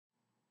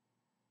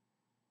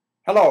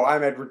Hello,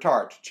 I'm Edward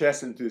Tarte,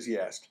 chess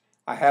enthusiast.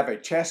 I have a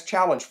chess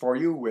challenge for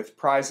you with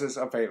prizes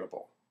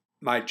available.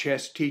 My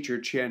chess teacher,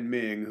 Chen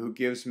Ming, who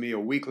gives me a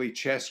weekly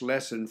chess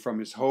lesson from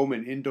his home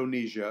in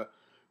Indonesia,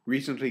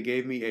 recently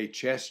gave me a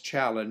chess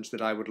challenge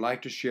that I would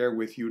like to share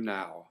with you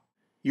now.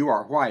 You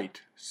are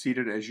white,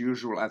 seated as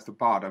usual at the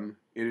bottom.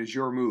 It is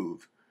your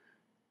move.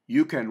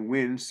 You can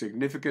win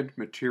significant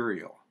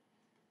material.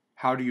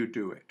 How do you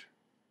do it?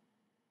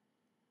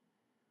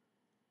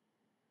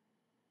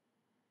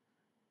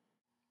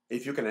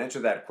 If you can answer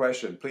that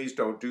question, please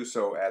don't do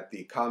so at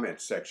the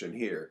comments section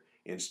here.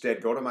 Instead,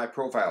 go to my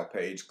profile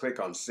page, click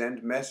on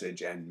Send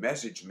Message, and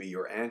message me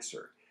your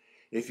answer.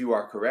 If you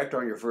are correct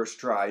on your first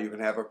try, you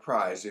can have a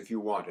prize if you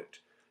want it.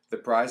 The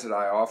prize that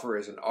I offer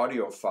is an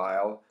audio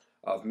file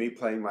of me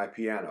playing my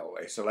piano,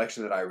 a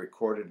selection that I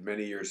recorded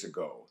many years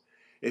ago.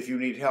 If you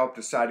need help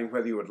deciding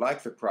whether you would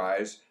like the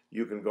prize,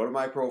 you can go to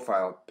my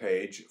profile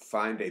page,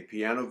 find a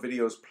piano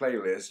videos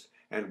playlist,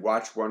 and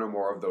watch one or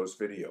more of those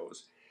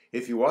videos.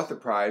 If you want the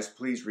prize,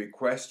 please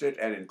request it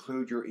and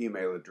include your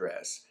email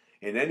address.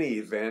 In any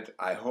event,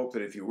 I hope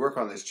that if you work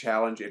on this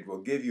challenge, it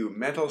will give you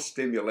mental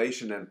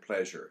stimulation and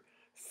pleasure.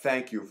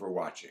 Thank you for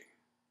watching.